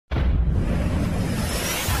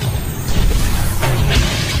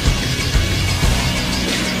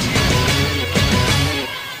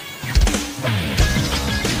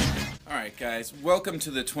guys, welcome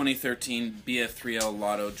to the 2013 BF3L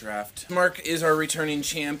Lotto draft. Mark is our returning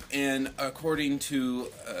champ, and according to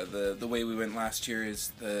the way we went last year,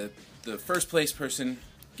 is the first place person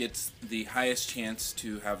gets the highest chance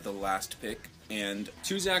to have the last pick. And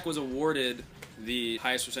Tuzak was awarded the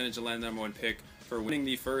highest percentage of land #1 pick for winning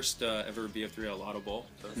the first ever BF3L Lotto Bowl.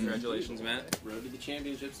 So congratulations, Matt. Road to the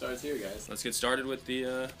championship starts here, guys. Let's get started with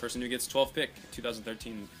the person who gets 12th pick,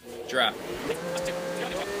 2013 draft.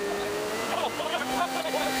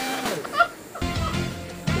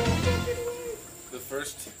 the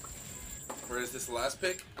first, where is this last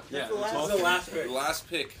pick? Yeah, the last pick. The last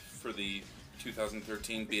pick for the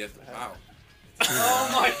 2013 BF. Wow. Oh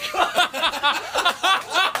my god!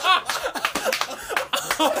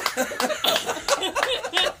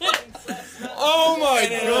 Oh my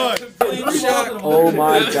god! Oh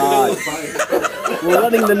my god. We're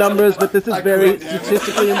running the numbers, but this is very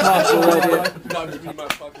statistically impossible right here.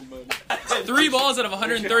 3 balls out of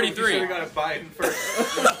 133.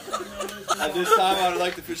 At this time, I would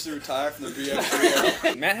like to officially retire from the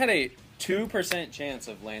BF3L. Matt had a 2% chance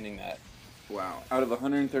of landing that. Wow. Out of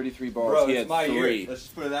 133 balls, Bro, he it's had my 3. year. Let's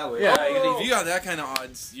just put it that way. Yeah, if you got that kind of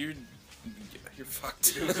odds, you're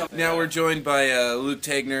fucked. Now we're joined by Luke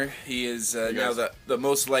Tegner. He is now the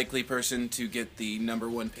most likely person to get the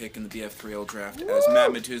 #1 pick in the BF3L draft as Matt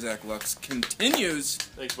Matuzak Lux continues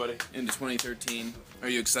Thanks, buddy. into 2013. Are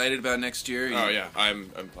you excited about next year? Oh yeah, I'm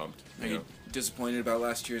pumped. Are you disappointed about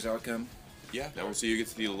last year's outcome? Yeah, now we'll see who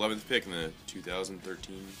gets the 11th pick in the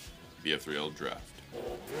 2013 BF3L draft.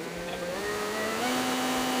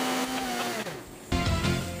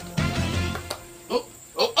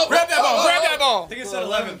 Grab that ball! Grab that ball! I think it's at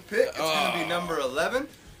 11th pick. It's going to be number 11.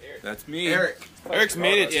 That's me. Eric. Eric's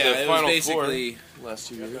made it to the it final was basically four last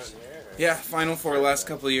 2 years. Yeah, Final Four last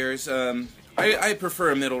couple of years. I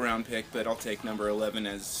prefer a middle round pick, but I'll take number 11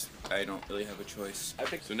 as I don't really have a choice.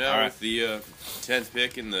 So now with the 10th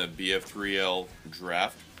pick in the BF3L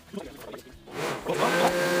draft.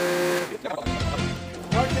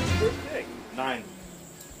 Nine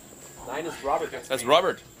is Robert. That's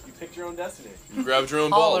Robert. You picked your own destiny. You grabbed your own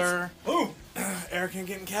balls. Boom! Eric ain't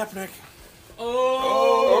getting Kaepernick.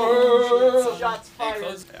 Oh! Shots Hey, fired.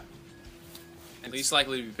 close. Yeah. And least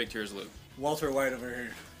likely to be picked here is Luke. Walter White over here.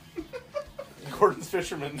 Gordon's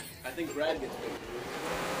fisherman. I think Brad gets picked.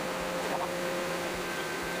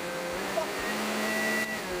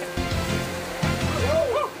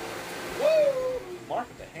 Mark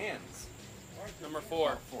at the hands. Number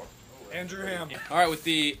 4. Andrew Ham. All right, with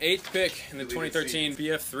the 8th pick in the 2013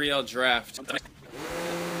 BF3L draft. Already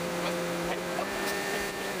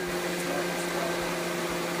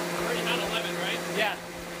had 11, right? Yeah.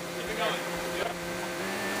 Keep it going.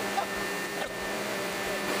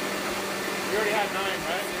 We already had 9,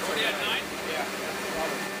 right? Already had 9? Yeah.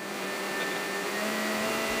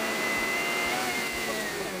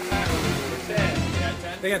 I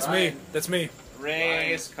think that's me. That's me.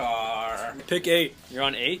 Race car. Pick 8. You're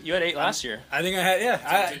on 8? You had 8 last year. I think I had, yeah.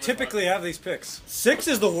 I typically have these picks. 6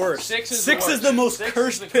 is the worst. 6 is Six the is the most Six is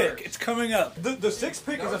cursed the pick. curse. It's coming up. The 6th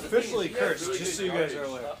pick is officially cursed, just so you guys are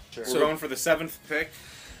aware. We're going for the 7th pick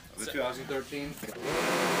of the 2013.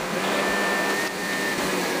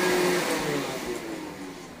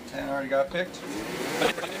 10 already got picked.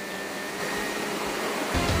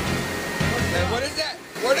 And what is that?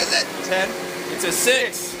 What is it? 10. It's a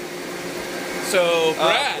 6. So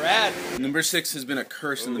Brad. number 6 has been a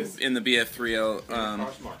curse in the BF3L.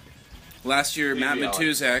 Last year, Matt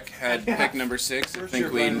Matuzak had pick number 6. I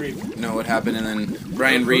think we know what happened, and then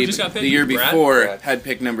Brian Reeb just got picked? the year Brad? before had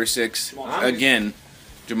pick number 6 again.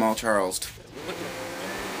 Jamal Charles.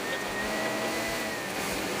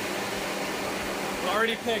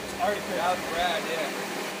 Already picked. Already picked. That was Brad, yeah.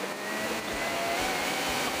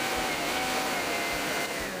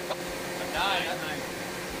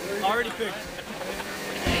 Already picked.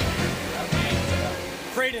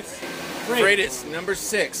 Freitas, number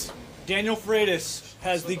 6. Daniel Freitas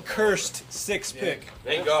has the cursed 6th pick.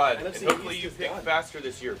 Thank God. And hopefully you pick faster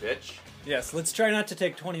this year, bitch. Yes, let's try not to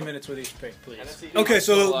take 20 minutes with each pick, please. Okay,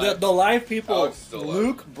 so the live people, it's still alive.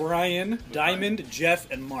 Luke, Brian, Diamond, Jeff,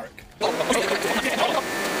 and Mark.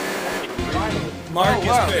 Mark is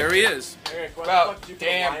picked. There he is. About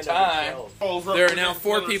damn time. There are now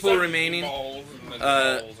 4 people remaining.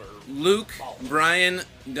 Luke, Brian,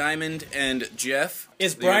 Diamond, and Jeff.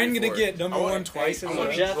 Is The year Brian going to before. get #1 twice? As well?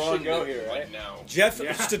 Jeff should go here, right? Now. Jeff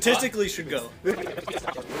statistically should go.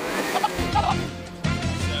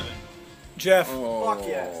 Jeff. Oh. Fuck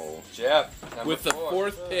yes. Jeff. With the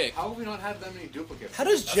 4th pick. How have we not had that many duplicates? How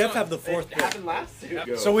does Jeff have the 4th pick? happened last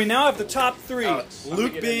year. So we now have the top 3. Alex,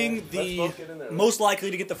 Luke being the most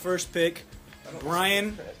likely to get the 1st pick.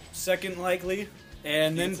 Brian, second likely,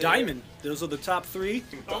 and then Diamond. Those are the top three.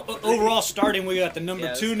 Overall, starting, we got the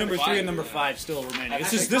number 2, number 3, and number 5 still remaining.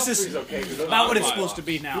 This is about what it's supposed to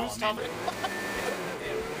be now.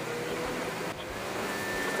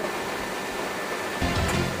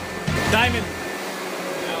 Diamond.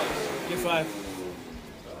 Get 5.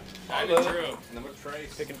 Diamond Drew. Number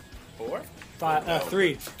Trace. Picking 4?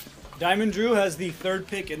 3. Diamond Drew has the 3rd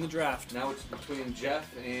pick in the draft. Now it's between Jeff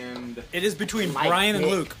and It is between Brian and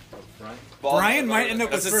Luke. Brian. Brian might end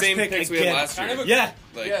up with That's the first same pick picks we again. had last year. Yeah,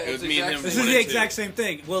 Like, Yeah, it was it's me and him. this for is 1 the and 2. exact same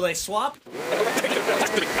thing. Will they swap? Nope.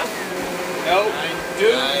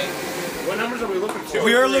 Dude. What numbers are we looking for?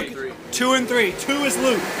 We are looking 2 and 3. 2 is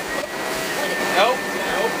Luke. Nope.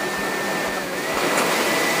 Nope.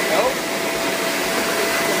 Nope.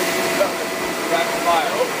 Rapid fire.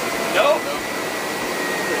 Nope.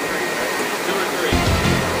 2 or 3.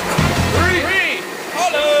 3.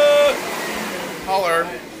 Holla. Holler.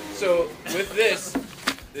 So with this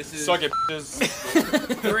is Suck it, bitches.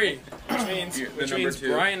 3. Which means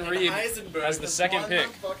Brian Reed has the second pick.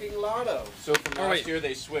 fucking lotto. So from last wait. year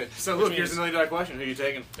they switched. So look, here's another $1 question. Who are you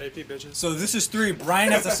taking? AP bitches. So this is 3.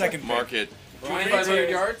 Brian has the second pick. Mark it. 2,500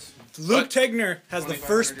 yards. Luke Tegner has the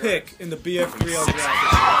first pick in the BF3L draft.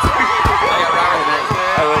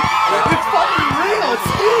 It's fucking real. It's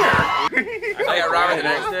here. I got Robert the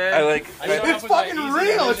next day. It's fucking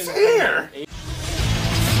real. It's here.